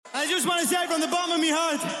just want to say from the bottom of my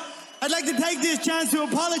heart, I'd like to take this chance to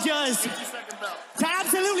apologize to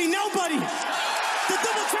absolutely nobody. The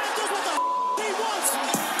double champ does what the he wants.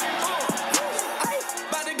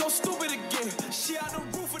 About to go stupid again. She on the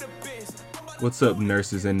roof of the biz. What's up,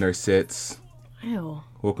 nurses and nursettes? Ew.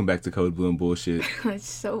 Welcome back to Code Blue and Bullshit. It's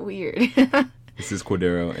so weird. This is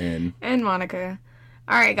Cordero and Monica.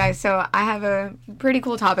 All right, guys. So I have a pretty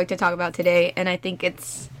cool topic to talk about today, and I think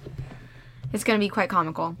it's going to be quite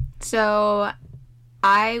comical. So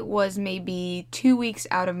I was maybe 2 weeks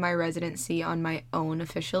out of my residency on my own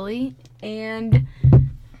officially, and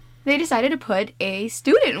they decided to put a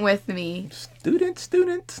student with me.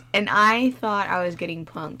 Student. And I thought I was getting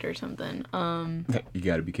punked or something. You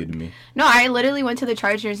gotta be kidding me. No, I literally went to the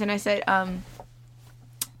charge nurse and I said, are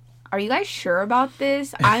you guys sure about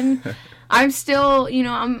this? I'm still,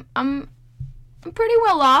 I'm pretty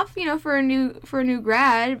well off, for a new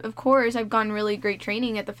grad. Of course, I've gotten really great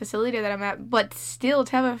training at the facility that I'm at, but still,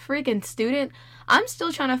 to have a freaking student, I'm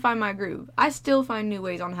still trying to find my groove. I still find new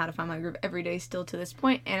ways on how to find my groove every day still to this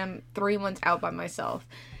point, and I'm 3 months out by myself.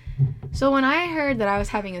 So when I heard that I was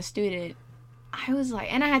having a student, I was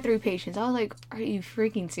like, and I had 3 patients, I was like, are you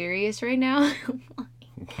freaking serious right now?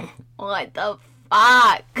 What the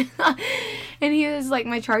fuck? And he was like,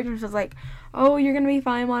 my charge nurse was like, oh, you're gonna be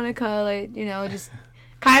fine, Monica, like, just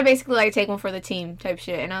kind of basically like take one for the team type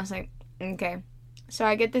shit. And I was like, okay. So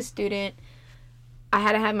I get this student. I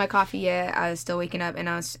hadn't had my coffee yet. I was still waking up, and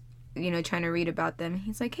I was, trying to read about them.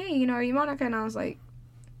 He's like, hey, are you Monica? And I was like,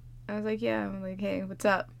 yeah. I'm like, hey, what's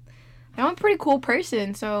up? And I'm a pretty cool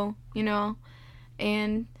person, so,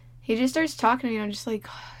 and he just starts talking to me, and I'm just like,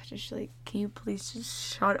 can you please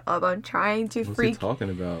just shut up? I'm trying to What's he talking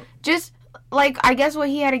about? Just, like, I guess what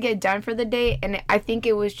he had to get done for the day, and I think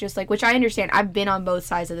it was just, like, which I understand. I've been on both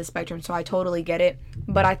sides of the spectrum, so I totally get it.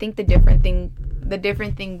 But I think the different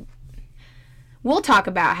thing, we'll talk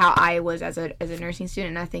about how I was as a nursing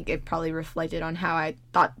student, and I think it probably reflected on how I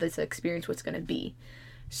thought this experience was going to be.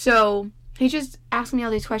 So he just asked me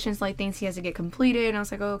all these questions, like things he has to get completed, and I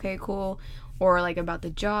was like, oh, okay, cool. Or like about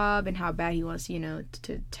the job and how bad he wants,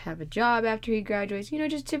 to have a job after he graduates.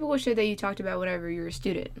 Just typical shit that you talked about whenever you were a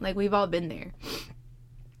student. Like, we've all been there.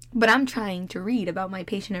 But I'm trying to read about my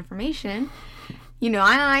patient information.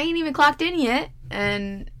 I ain't even clocked in yet.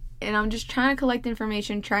 And I'm just trying to collect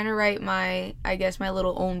information, trying to write my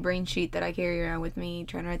little own brain sheet that I carry around with me,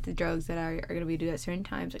 trying to write the drugs that are going to be due at certain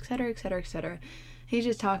times, et cetera, et cetera, et cetera. He's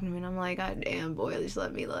just talking to me, and I'm like, God damn, boy, at least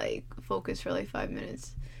let me, focus for, 5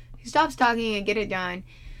 minutes. He stops talking and get it done.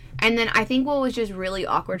 And then I think what was just really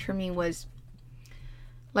awkward for me was,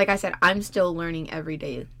 like I said, I'm still learning every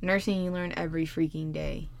day. Nursing, you learn every freaking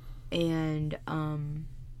day. And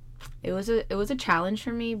it was a challenge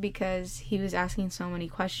for me because he was asking so many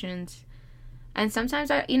questions. And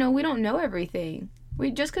sometimes we don't know everything.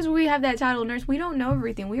 Just because we have that title nurse, we don't know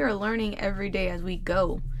everything. We are learning every day as we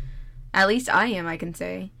go. At least I am, I can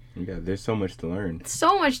say. Yeah, there's so much to learn.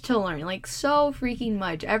 So much to learn. So freaking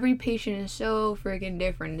much. Every patient is so freaking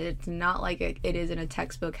different. It's not like it is in a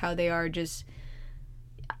textbook how they are just,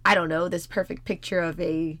 I don't know, this perfect picture of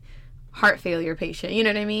a heart failure patient. You know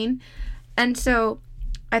what I mean? And so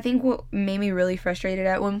I think what made me really frustrated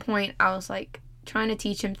at one point, I was trying to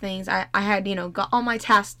teach him things. I had, got all my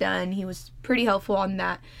tasks done. He was pretty helpful on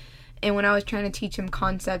that. And when I was trying to teach him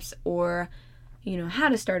concepts or, how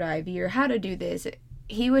to start IV or how to do this,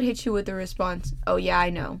 he would hit you with the response, oh, yeah, I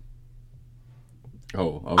know.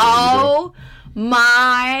 Oh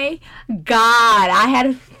my God. I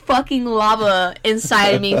had fucking lava inside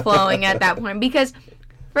of me flowing at that point. Because,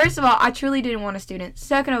 first of all, I truly didn't want a student.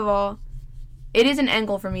 Second of all, it is an end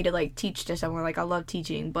goal for me to, teach to someone. I love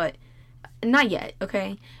teaching, but not yet,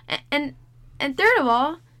 okay? And third of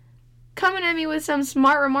all, coming at me with some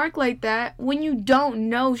smart remark like that when you don't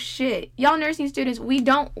know shit. Y'all nursing students, we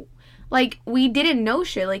didn't know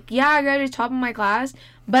shit. Yeah, I graduated top of my class,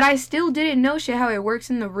 but I still didn't know shit how it works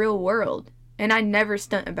in the real world. And I never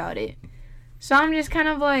stunt about it. So I'm just kind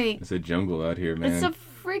of it's a jungle out here, man.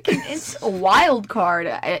 It's a wild card,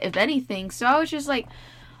 if anything. So I was just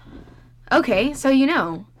okay,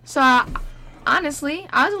 so So honestly,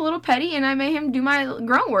 I was a little petty, and I made him do my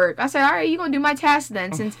grunt work. I said, all right, you're going to do my task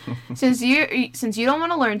then. Since you don't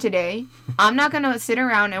want to learn today, I'm not going to sit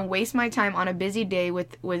around and waste my time on a busy day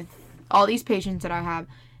with all these patients that I have,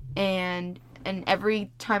 and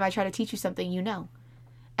every time I try to teach you something,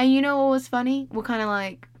 And you know what was funny? What kind of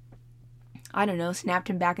I don't know, snapped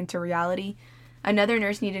him back into reality? Another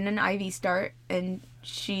nurse needed an IV start, and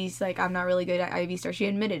she's like, I'm not really good at IV start. She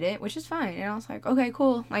admitted it, which is fine. And I was like, okay,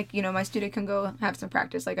 cool. My student can go have some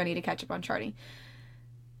practice. I need to catch up on charting.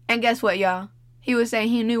 And guess what, y'all? He was saying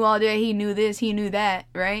he knew all day, he knew this, he knew that,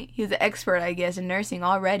 right? He was an expert, I guess, in nursing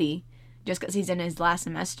already, just because he's in his last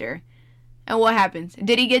semester. And what happens?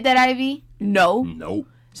 Did he get that IV? No. Nope.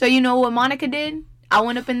 So you know what Monica did? I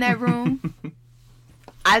went up in that room.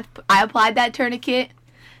 I applied that tourniquet.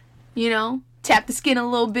 You know, tapped the skin a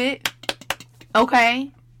little bit.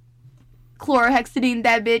 Okay. Chlorhexidine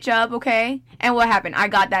that bitch up, okay? And what happened? I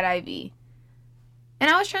got that IV. And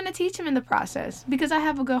I was trying to teach him in the process because I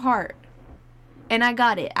have a good heart. And I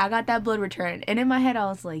got it. I got that blood return. And in my head, I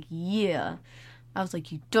was like, yeah. I was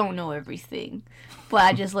like, you don't know everything. But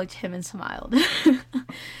I just looked at him and smiled.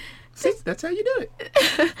 See, that's how you do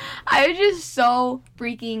it. I was just so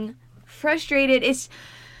freaking frustrated. It's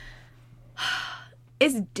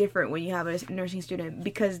different when you have a nursing student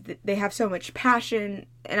because they have so much passion.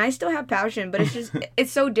 And I still have passion, but it's just,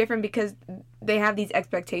 it's so different because they have these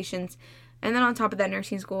expectations. And then on top of that,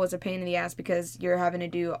 nursing school is a pain in the ass because you're having to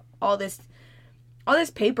do all this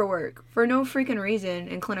paperwork for no freaking reason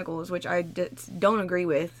in clinicals, which I don't agree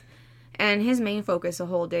with. And his main focus the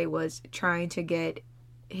whole day was trying to get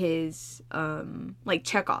his, like,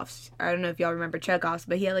 checkoffs. I don't know if y'all remember checkoffs,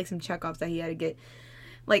 but he had, like, some checkoffs that he had to get,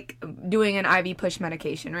 like, doing an IV push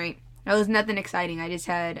medication, right? It was nothing exciting. I just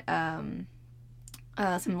had, some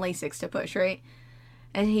Lasix to push, right?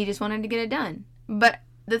 And he just wanted to get it done. But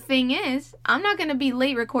the thing is, I'm not going to be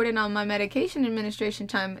late recording on my medication administration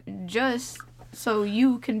time just so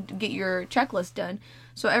you can get your checklist done.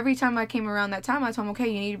 So every time I came around that time, I told him, okay,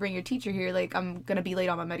 you need to bring your teacher here. Like, I'm going to be late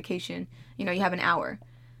on my medication. You know, you have an hour.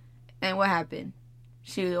 And what happened?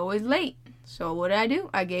 She was always late. So what did I do?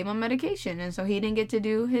 I gave him medication. And so he didn't get to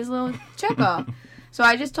do his little checkoff. So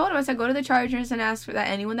I just told him, I said, go to the charge nurse and ask for that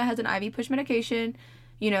anyone that has an IV push medication,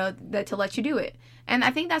 you know, that to let you do it. And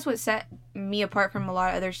I think that's what set me apart from a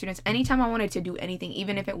lot of other students. Anytime I wanted to do anything,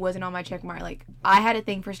 even if it wasn't on my check mark, like, I had a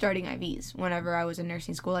thing for starting IVs whenever I was in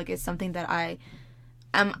nursing school. Like, it's something that I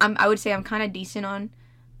would say I'm kind of decent on.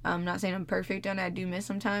 I'm not saying I'm perfect on it. I do miss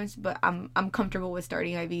sometimes, but I'm comfortable with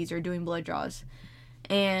starting IVs or doing blood draws.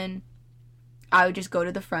 And I would just go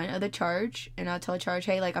to the front of the charge and I'll tell the charge,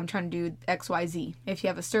 hey, like, I'm trying to do XYZ. If you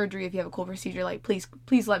have a surgery, if you have a cool procedure, like,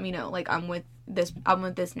 please let me know. Like, I'm with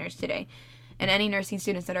this nurse today. And any nursing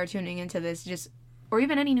students that are tuning into this, or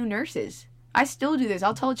even any new nurses, I still do this.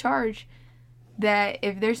 I'll tell a charge that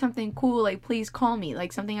if there's something cool, like, please call me.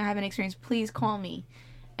 Like, something I haven't experienced, please call me.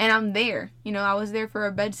 And I'm there. You know, I was there for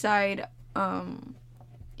a bedside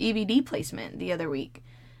EVD placement the other week.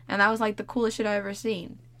 And that was, like, the coolest shit I've ever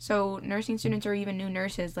seen. So nursing students or even new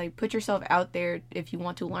nurses, like, put yourself out there if you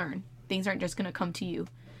want to learn. Things aren't just going to come to you.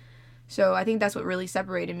 So I think that's what really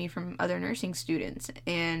separated me from other nursing students.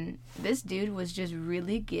 And this dude was just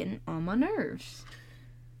really getting on my nerves.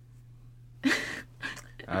 I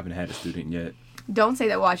haven't had a student yet. Don't say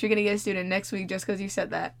that. Watch, you're going to get a student next week just because you said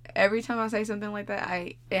that. Every time I say something like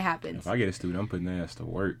that, it happens. If I get a student, I'm putting their ass to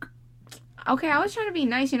work. Okay, I was trying to be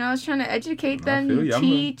nice, you know. I was trying to educate them,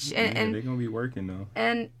 teach. And they're going to be working, though.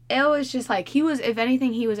 And it was just like, if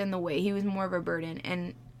anything, he was in the way. He was more of a burden.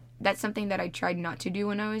 And that's something that I tried not to do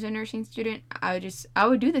when I was a nursing student. I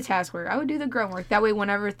would do the task work. I would do the grunt work. That way,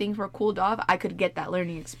 whenever things were cooled off, I could get that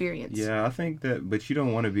learning experience. Yeah, I think that, but you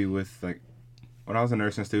don't want to be with, like, when I was a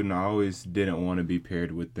nursing student, I always didn't want to be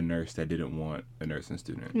paired with the nurse that didn't want a nursing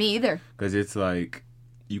student. Me either. Because it's like,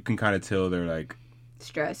 you can kind of tell they're, like,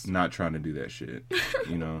 stressed, not trying to do that shit,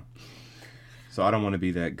 you know? So I don't want to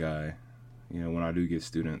be that guy, you know, when I do get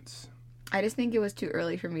students. I just think it was too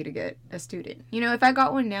early for me to get a student. You know, if I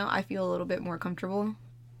got one now, I feel a little bit more comfortable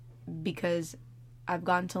because I've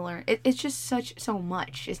gotten to learn. It's just so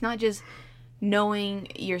much. It's not just knowing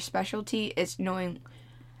your specialty. It's knowing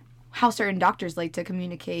how certain doctors like to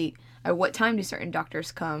communicate. At what time do certain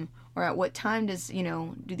doctors come? Or at what time do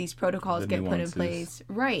these protocols get put in place?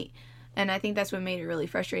 Right. And I think that's what made it really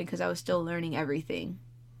frustrating because I was still learning everything.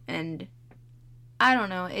 And I don't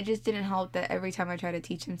know. It just didn't help that every time I tried to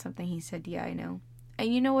teach him something, he said, yeah, I know.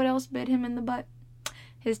 And you know what else bit him in the butt?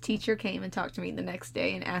 His teacher came and talked to me the next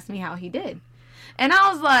day and asked me how he did. And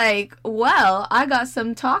I was like, well, I got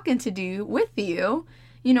some talking to do with you.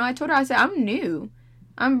 You know, I told her, I said, I'm new.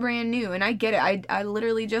 I'm brand new. And I get it. I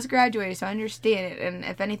literally just graduated, so I understand it. And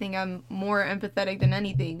if anything, I'm more empathetic than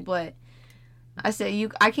anything. But I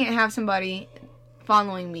said, I can't have somebody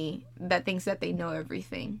following me that thinks that they know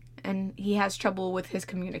everything. And he has trouble with his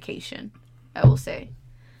communication, I will say.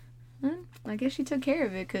 I guess she took care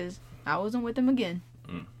of it because I wasn't with him again.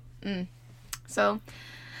 So,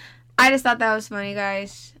 I just thought that was funny,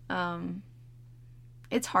 guys.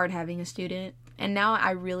 It's hard having a student. And now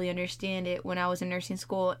I really understand it when I was in nursing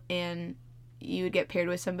school and you would get paired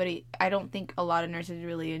with somebody. I don't think a lot of nurses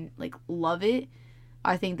really like love it.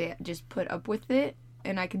 I think they just put up with it,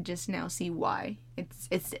 and I can just now see why.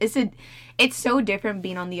 It's so different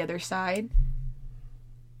being on the other side.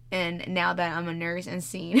 And now that I'm a nurse and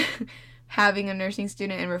seeing having a nursing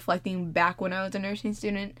student and reflecting back when I was a nursing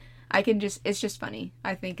student, it's just funny.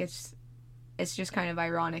 I think it's just kind of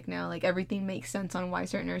ironic now. Like, everything makes sense on why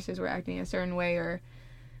certain nurses were acting a certain way, or,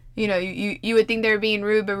 you know, you would think they're being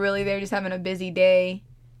rude, but really they're just having a busy day.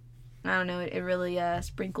 I don't know. It really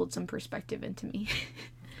sprinkled some perspective into me.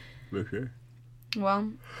 For sure.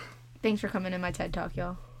 Well, thanks for coming in my TED Talk,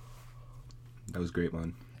 y'all. That was great,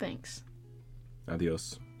 man. Thanks.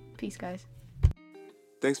 Adios. Peace, guys.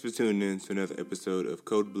 Thanks for tuning in to another episode of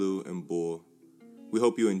Code Blue and Bull. We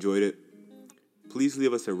hope you enjoyed it. Please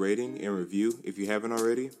leave us a rating and review if you haven't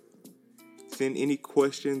already. Send any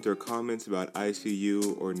questions or comments about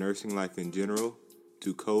ICU or nursing life in general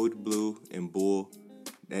to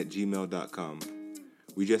codeblueandbull@gmail.com.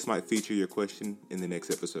 We just might feature your question in the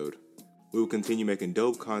next episode. We will continue making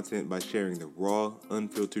dope content by sharing the raw,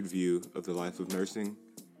 unfiltered view of the life of nursing.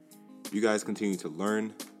 You guys continue to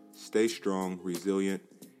learn, stay strong, resilient,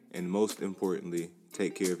 and most importantly,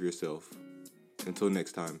 take care of yourself. Until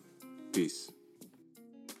next time, peace.